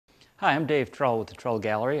Hi, I'm Dave Trull with the Trull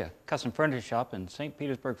Gallery, a custom furniture shop in St.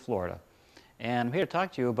 Petersburg, Florida. And I'm here to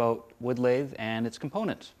talk to you about wood lathe and its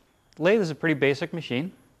components. The lathe is a pretty basic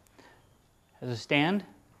machine. It has a stand.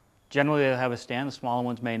 Generally they'll have a stand, the smaller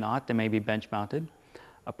ones may not, they may be bench mounted.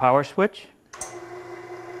 A power switch.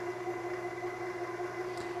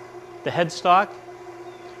 The headstock,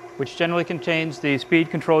 which generally contains the speed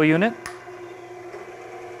control unit.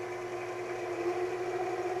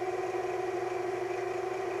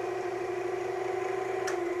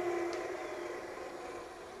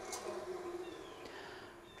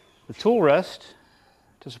 The tool rest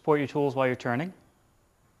to support your tools while you're turning.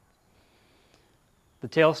 The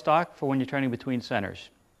tailstock for when you're turning between centers.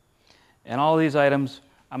 And all these items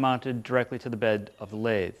are mounted directly to the bed of the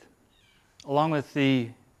lathe. Along with the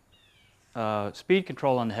speed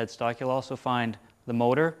control on the headstock, you'll also find the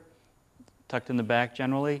motor tucked in the back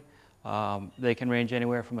generally. They can range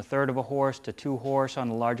anywhere from 1/3 of a horse to 2 horse on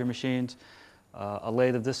the larger machines. A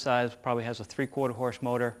lathe of this size probably has a 3/4 horse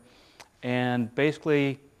motor. And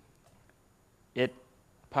basically, it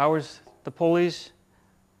powers the pulleys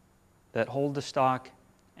that hold the stock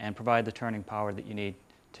and provide the turning power that you need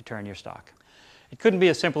to turn your stock. It couldn't be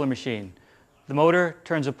a simpler machine. The motor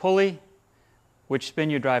turns a pulley, which spin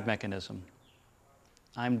your drive mechanism.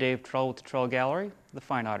 I'm Dave Trull with the Trull Gallery, the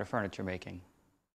fine art of furniture making.